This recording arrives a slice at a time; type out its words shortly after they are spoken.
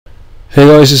Hey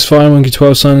guys, it's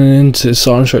Firemonkey12 signing in to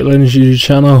Silentshotlegends YouTube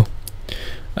channel.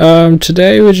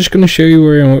 Today we're just going to show you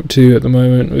where I'm up to at the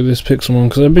moment with this Pixelmon,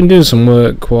 because I've been doing some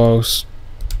work whilst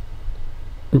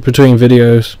between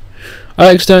videos.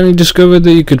 I accidentally discovered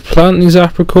that you could plant these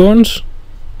apricorns.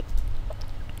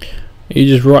 You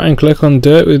just right and click on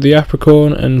dirt with the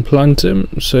apricorn and plant them.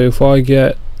 So if I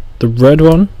get the red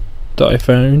one that I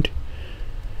found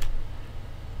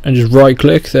and just right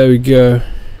click, there we go.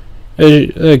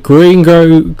 Green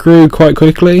grew quite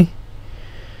quickly.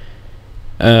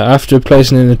 After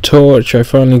placing in a torch, I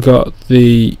finally got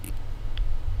the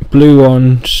blue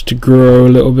ones to grow a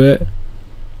little bit.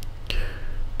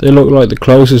 They look like the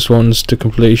closest ones to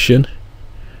completion.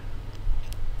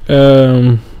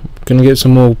 Gonna get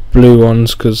some more blue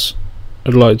ones because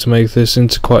I'd like to make this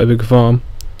into quite a big farm.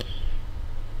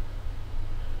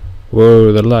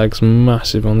 Whoa, the lag's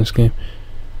massive on this game.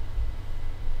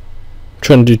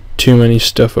 Trying to do too many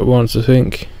stuff at once, I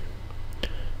think.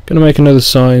 Gonna make another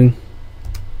sign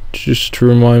just to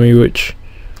remind me which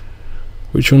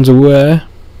ones are where.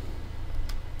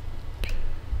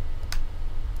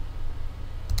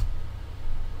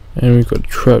 And we've got a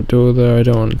trapdoor there. I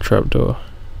don't want a trapdoor.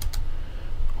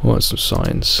 I want some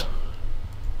signs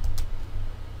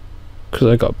because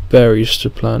I got berries to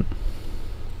plant.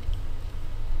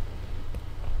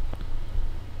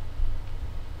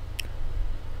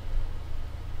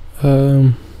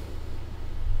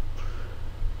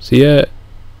 So yeah,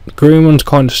 the green one's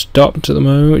kind of stopped at the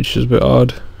moment, which is a bit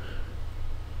odd.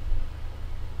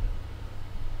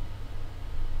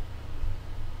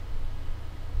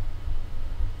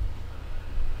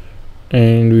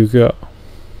 And we've got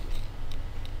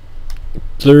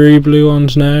 3 blue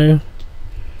ones now.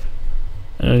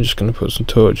 And I'm just going to put some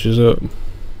torches up.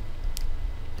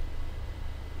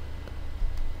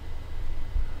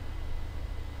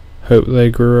 Hope they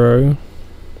grow.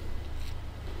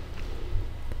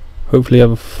 Hopefully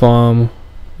have a farm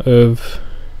of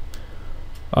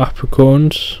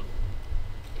apricorns.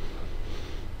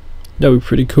 That would be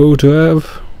pretty cool to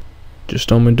have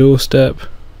just on my doorstep.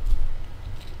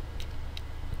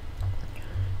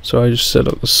 So I just set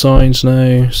up the signs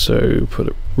now, so put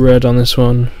a red on this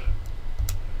one,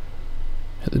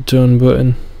 hit the done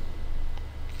button.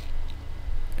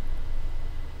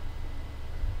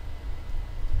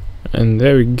 And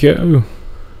there we go.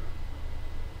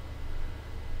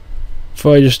 If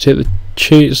I just hit the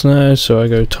cheats now, so I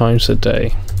go times a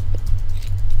day.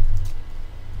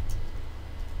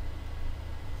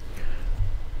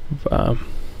 Bam.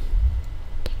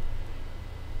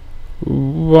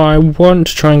 Well, I want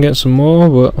to try and get some more,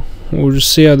 but we'll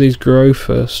just see how these grow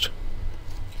first.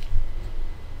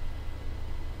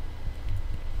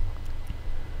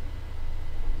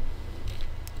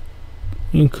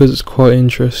 Because it's quite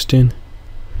interesting.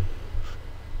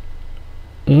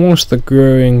 And once they're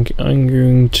growing, I'm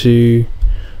going to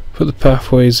put the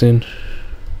pathways in.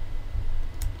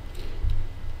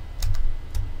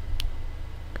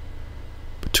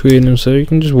 Between them, so you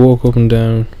can just walk up and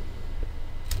down,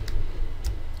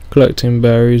 collecting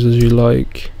berries as you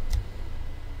like.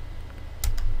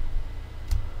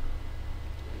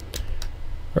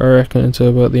 I reckon until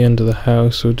about the end of the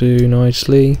house will do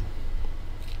nicely.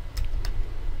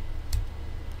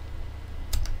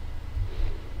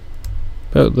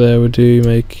 About there we'll do,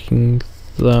 making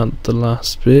that the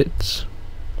last bit.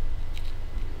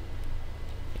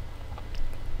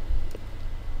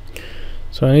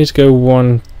 So I need to go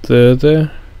one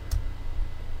further,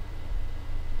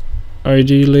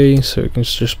 ideally, so it can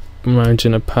just mount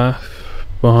in a path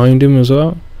behind him as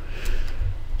well.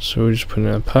 So we'll just put in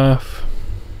a path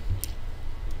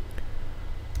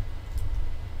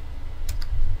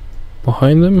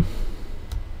behind them.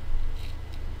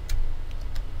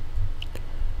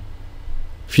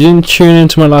 If you didn't tune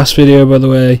into my last video, by the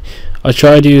way, I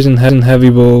tried using heavy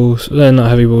balls, not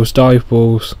heavy balls, dive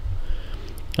balls,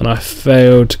 and I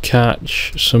failed to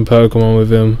catch some Pokemon with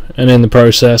them, and in the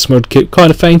process Mudkip kind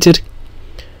of fainted.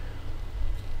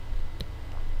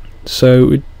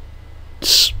 So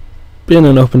it's been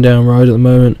an up and down ride at the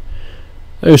moment.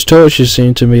 Those torches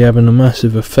seem to be having a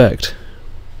massive effect.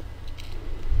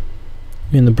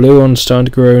 And the blue one's starting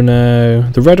to grow now.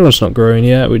 The red one's not growing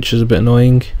yet, which is a bit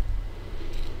annoying.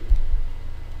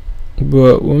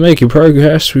 But we're making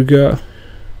progress. We've got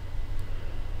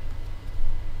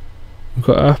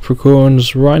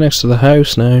apricorns right next to the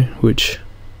house now, which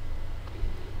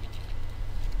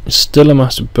is still a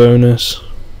massive bonus.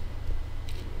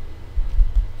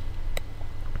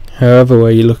 However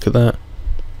way you look at that,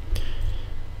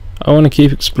 I want to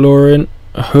keep exploring.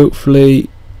 Hopefully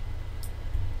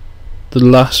the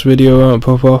last video won't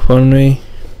pop up on me.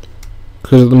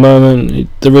 because at the moment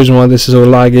the reason why this is all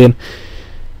lagging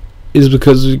is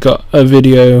because we've got a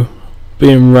video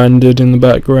being rendered in the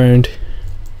background,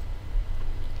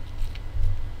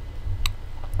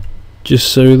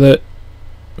 just so that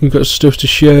we've got stuff to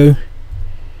show.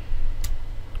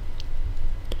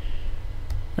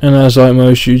 And as like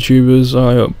most YouTubers,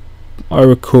 I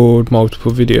record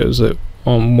multiple videos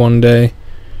on one day,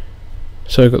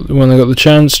 so when I got the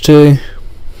chance to,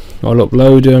 I'll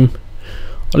upload them.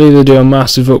 I'll either do a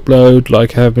massive upload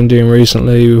like I have been doing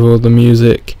recently with all the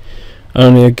music,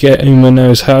 only a Gamer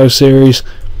Knows How series,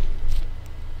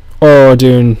 or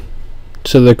doing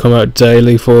so they come out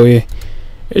daily for you.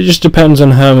 It just depends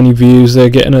on how many views they're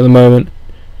getting at the moment.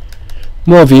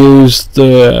 More views,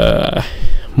 the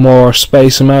more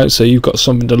space them out, so you've got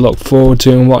something to look forward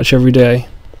to and watch every day.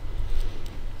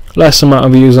 Less amount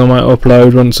of views I might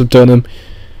upload once I've done them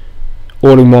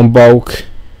all in one bulk,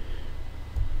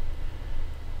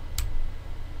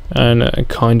 and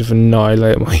kind of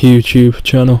annihilate my YouTube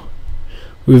channel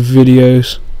with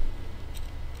videos,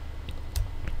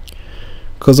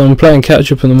 because I'm playing catch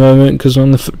up at the moment. Because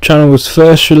when the channel was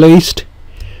first released,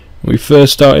 we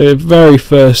first started, very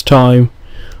first time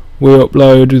we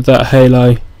uploaded that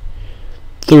Halo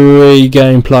 3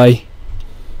 gameplay,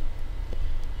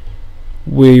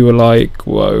 we were like,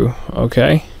 whoa,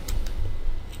 okay.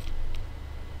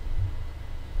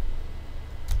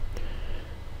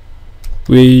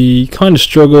 We kind of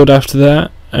struggled after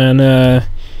that, and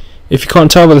if you can't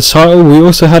tell by the title, we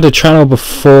also had a channel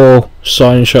before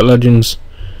Silentshotlegends,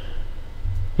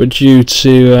 but due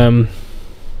to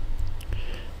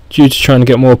trying to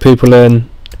get more people in,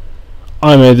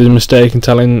 I made the mistake in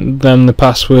telling them the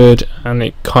password, and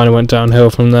it kind of went downhill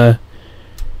from there.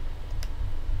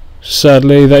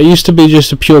 Sadly, that used to be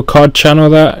just a pure COD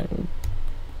channel, that,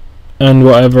 and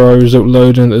whatever I was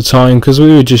uploading at the time, because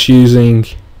we were just using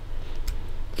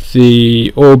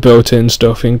the all built-in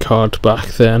stuff in COD back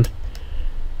then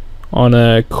on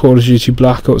Call of Duty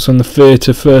Black Ops when the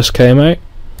theatre first came out.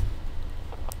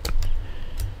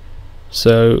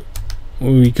 So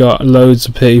we got loads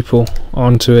of people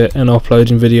onto it and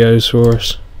uploading videos for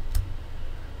us.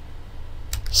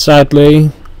 Sadly,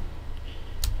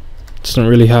 it doesn't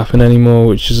really happen anymore,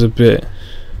 which is a bit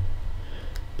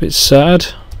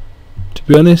sad, to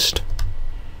be honest.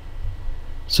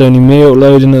 It's only me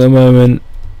uploading at the moment,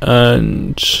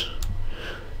 and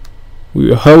we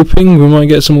were hoping we might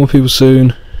get some more people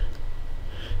soon.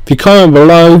 If you comment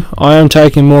below, I am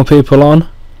taking more people on.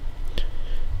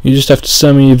 You just have to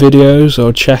send me your videos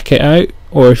or check it out,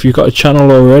 or if you've got a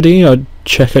channel already, I'd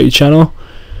check out your channel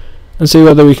and see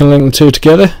whether we can link the two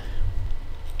together.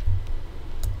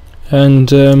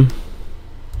 And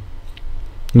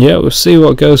yeah, we'll see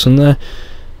what goes from there.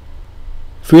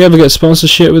 If we ever get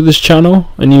sponsorship with this channel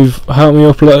and you've helped me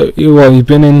upload, well, you've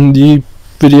been in the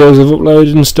videos I've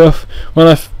uploaded and stuff, when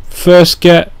I first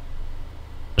get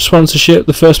sponsorship,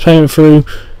 the first payment through,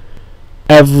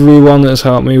 everyone that's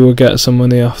helped me will get some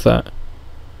money off that,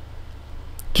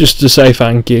 just to say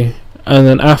thank you. And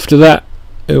then after that,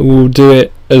 it will do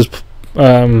it as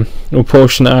we'll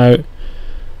portion it out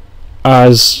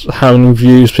as how many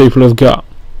views people have got.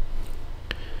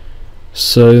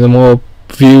 So the more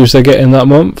views they get in that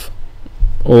month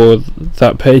or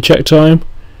that paycheck time,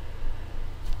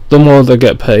 the more they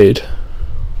get paid.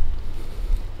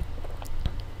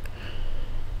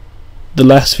 The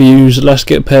less views, less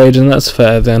get paid, and that's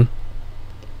fair then.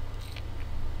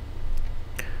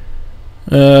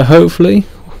 Hopefully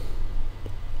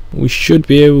we should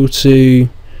be able to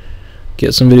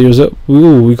get some videos up.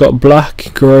 Ooh, we got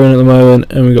black growing at the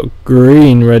moment, and we got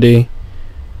green ready,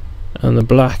 and the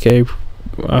black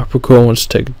apricot wants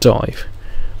to take a dive.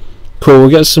 Cool, we'll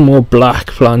get some more black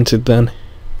planted then.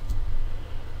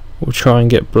 We'll try and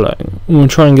get black. We'll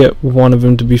try and get one of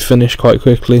them to be finished quite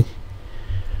quickly.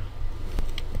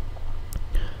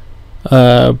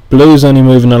 Blue's only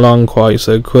moving along quite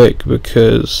so quick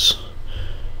because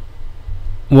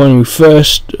when we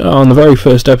first, on the very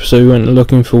first episode, we went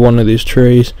looking for one of these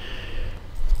trees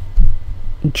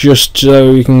just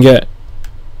so we can get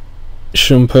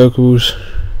some Pokeballs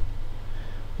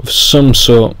of some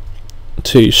sort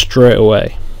to straight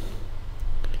away,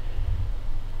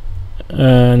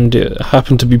 and it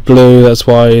happened to be blue, that's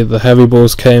why the heavy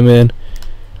balls came in.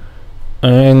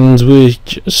 And we're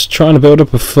just trying to build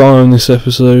up a farm this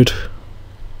episode.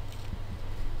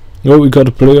 Oh, we got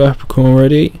a blue apricorn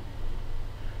ready.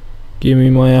 Give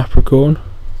me my apricorn.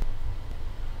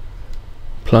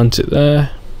 Plant it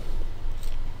there.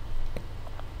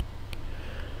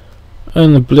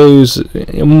 And the blues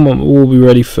will be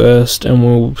ready first, and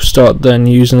we'll start then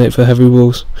using it for heavy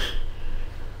balls.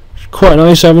 Quite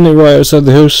nice having it right outside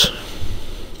the house.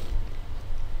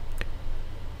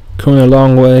 Coming a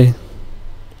long way.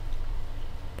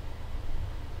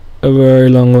 A very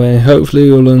long way.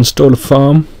 Hopefully we'll install a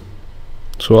farm,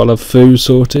 so I'll have food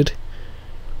sorted.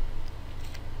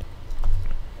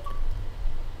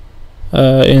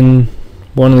 In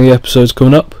one of the episodes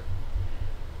coming up.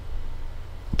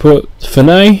 But for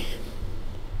now,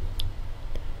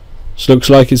 this looks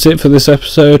like it's it for this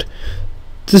episode.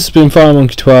 This has been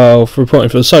Firemonkey12 reporting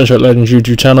for the Silentshotlegends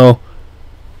YouTube channel.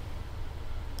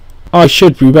 I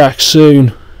should be back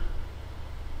soon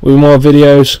with more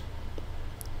videos.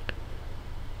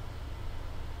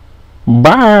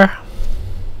 Bye.